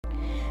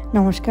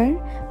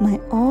Namaskar,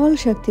 my all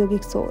Shakti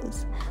Yogic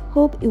souls.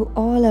 Hope you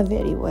all are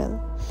very well.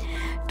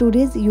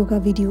 Today's yoga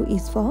video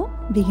is for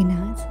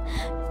beginners.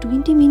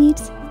 20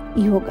 minutes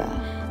yoga.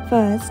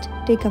 First,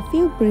 take a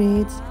few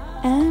breaths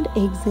and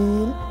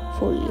exhale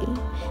fully.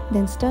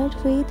 Then start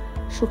with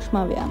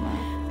Sukshma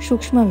Vyama.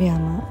 Sukshma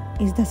Vyama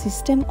is the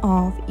system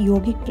of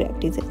yogic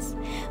practices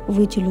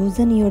which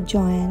loosen your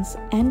joints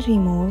and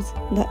removes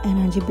the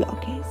energy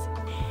blockage.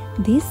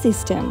 This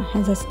system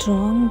has a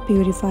strong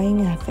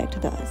purifying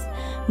effect, thus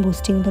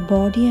boosting the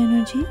body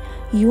energy.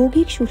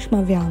 Yogic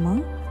Sukshma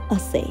Vyama are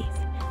safe,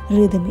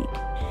 rhythmic,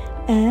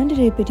 and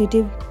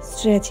repetitive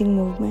stretching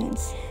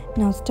movements.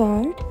 Now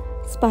start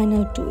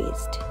spinal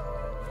twist.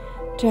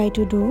 Try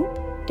to do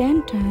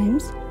 10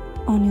 times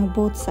on your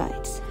both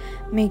sides.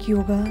 Make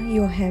yoga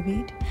your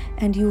habit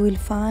and you will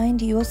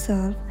find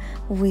yourself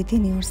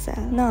within yourself.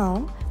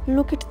 Now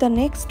look at the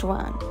next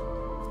one.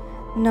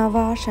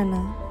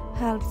 Navasana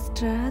helps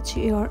stretch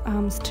your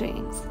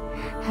hamstrings,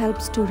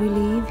 helps to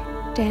relieve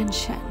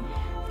tension.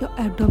 Your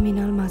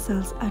abdominal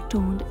muscles are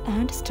toned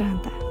and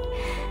strengthened,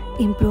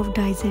 improve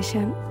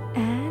digestion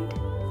and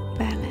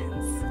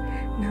balance.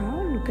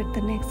 Now look at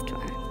the next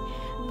one.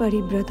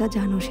 Parivrata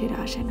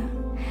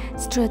Janushirasana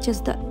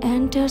stretches the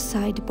entire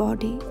side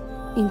body,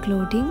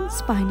 including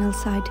spinal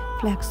side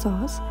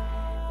flexors,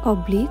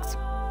 obliques,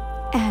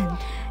 and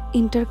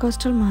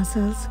intercostal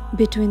muscles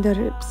between the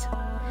ribs.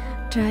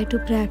 Try to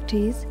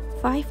practice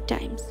 5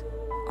 times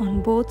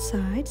on both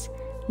sides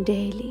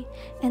daily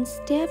and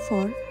stay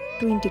for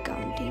 20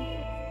 counting.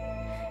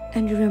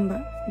 And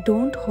remember,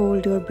 don't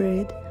hold your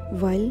breath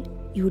while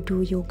you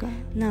do yoga.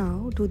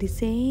 Now do the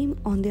same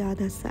on the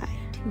other side.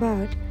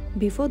 But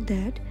before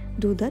that,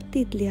 do the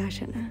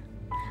Titlyasana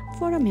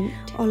for a minute.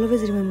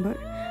 Always remember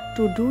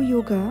to do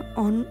yoga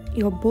on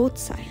your both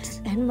sides.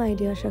 And my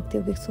dear Shakti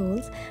Yogic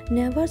souls,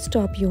 never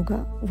stop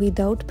yoga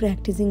without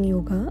practicing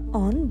yoga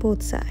on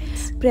both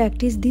sides.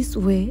 Practice this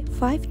way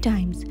 5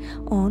 times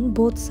on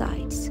both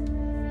sides.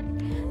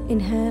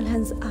 Inhale,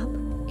 hands up,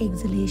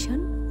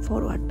 exhalation,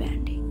 forward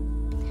bending.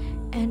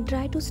 And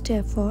try to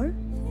stay for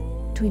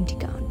 20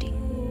 counting.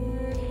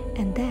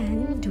 And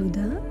then do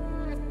the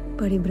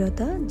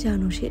Parivrata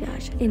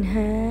Janushirasana.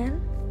 Inhale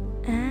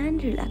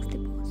and relax the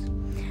pose.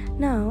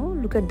 Now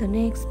look at the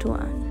next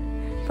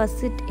one. First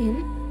sit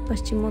in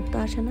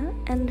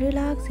Paschimottanasana and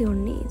relax your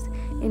knees.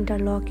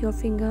 Interlock your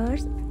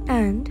fingers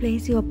and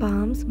place your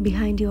palms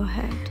behind your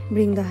head.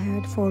 Bring the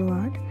head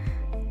forward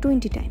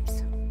 20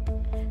 times.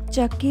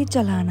 Chakki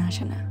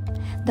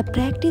Chalanasana. The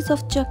practice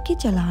of Chakki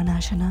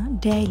Chalanasana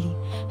daily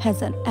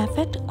has an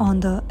effect on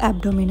the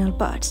abdominal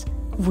parts,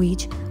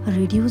 which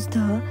reduce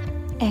the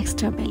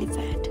extra belly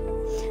fat.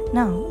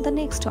 Now the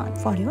next one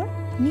for your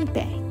knee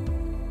pain.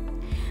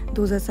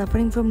 Those are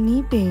suffering from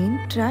knee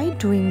pain, try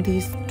doing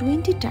this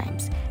 20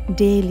 times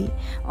daily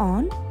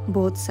on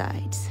both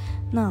sides.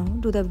 Now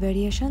do the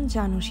variation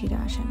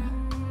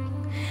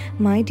Janushirasana.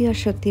 My dear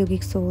Shakti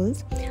Yogic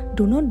souls,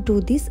 do not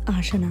do this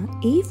asana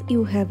if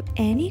you have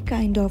any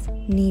kind of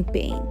knee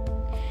pain.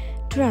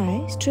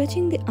 Try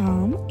stretching the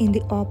arm in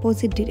the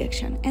opposite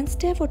direction and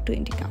stay for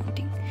 20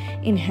 counting.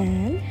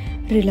 Inhale,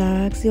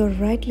 relax your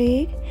right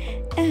leg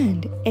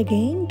and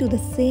again do the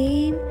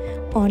same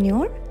on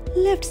your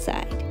left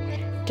side.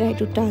 Try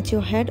to touch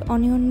your head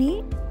on your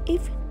knee.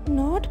 If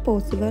not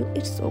possible,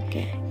 it's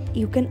okay.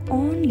 You can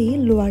only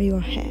lower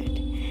your head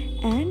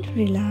and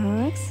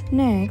relax.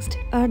 Next,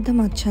 Ardha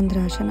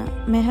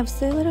Chandrasana may have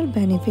several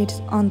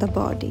benefits on the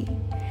body.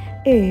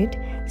 It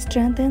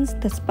strengthens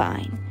the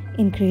spine,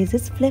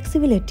 increases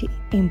flexibility,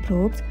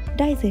 improves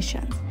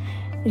digestion,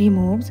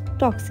 removes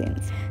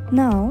toxins.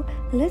 Now,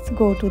 let's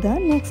go to the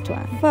next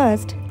one.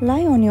 First,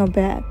 lie on your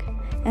back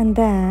and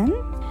then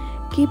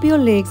keep your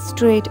legs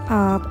straight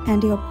up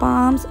and your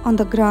palms on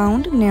the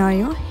ground near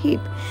your hip.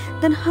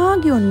 Then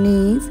hug your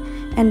knees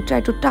and try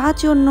to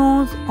touch your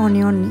nose on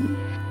your knee.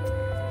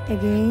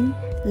 Again,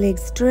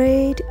 legs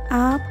straight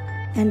up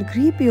and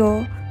grip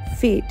your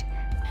feet.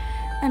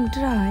 And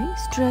try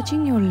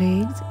stretching your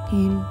legs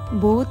in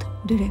both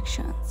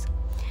directions.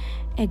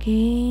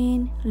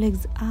 Again,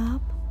 legs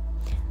up,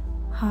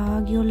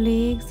 hug your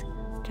legs,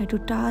 try to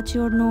touch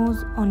your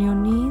nose on your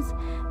knees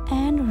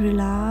and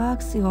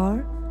relax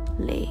your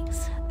legs.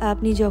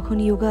 আপনি যখন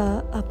যোগা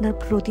আপনার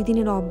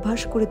প্রতিদিনের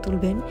অভ্যাস করে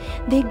তুলবেন,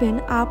 দেখবেন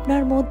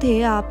আপনার মধ্যে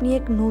আপনি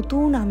এক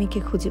নতুন আমিকে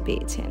খুঁজে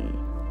পেয়েছেন।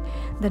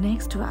 The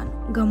next one,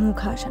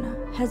 Gomukhasana,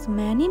 has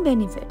many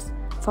benefits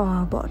for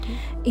our body.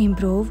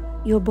 Improve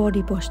your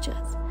body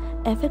postures,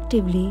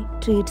 effectively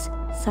treats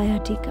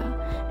sciatica,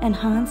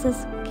 enhances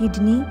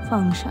kidney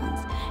functions,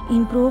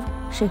 improve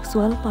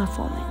sexual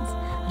performance,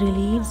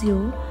 relieves you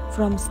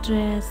from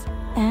stress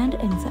and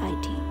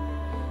anxiety.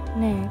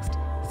 Next,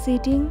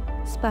 sitting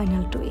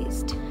spinal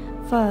twist.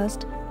 First,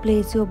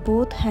 place your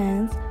both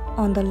hands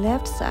on the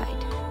left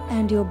side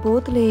and your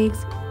both legs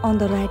on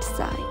the right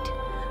side.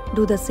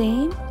 Do the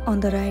same on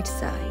the right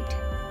side.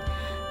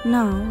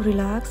 Now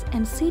relax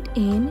and sit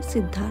in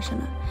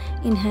Siddhasana.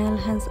 Inhale,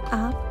 hands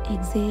up,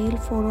 exhale,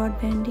 forward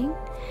bending.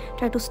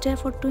 Try to stay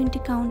for 20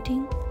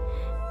 counting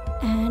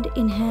and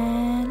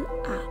inhale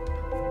up.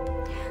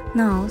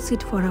 Now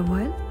sit for a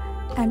while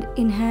and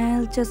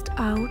inhale chest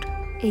out,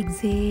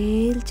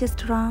 exhale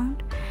chest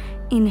round,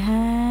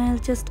 inhale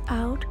chest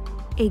out,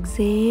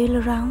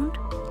 exhale round.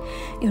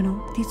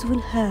 This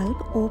will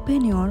help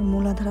open your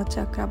Muladhara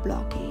chakra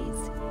blockage.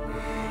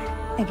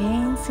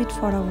 Again sit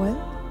for a while,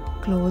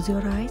 close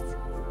your eyes,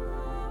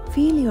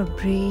 feel your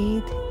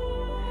breath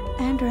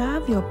and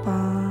rub your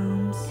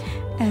palms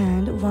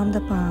and warm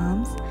the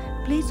palms.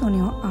 Place on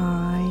your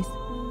eyes,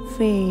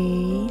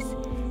 face,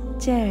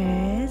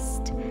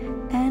 chest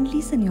and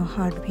listen your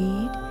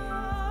heartbeat.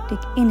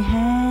 Take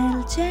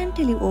inhale,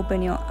 gently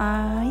open your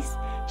eyes.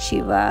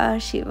 Shiva,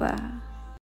 Shiva.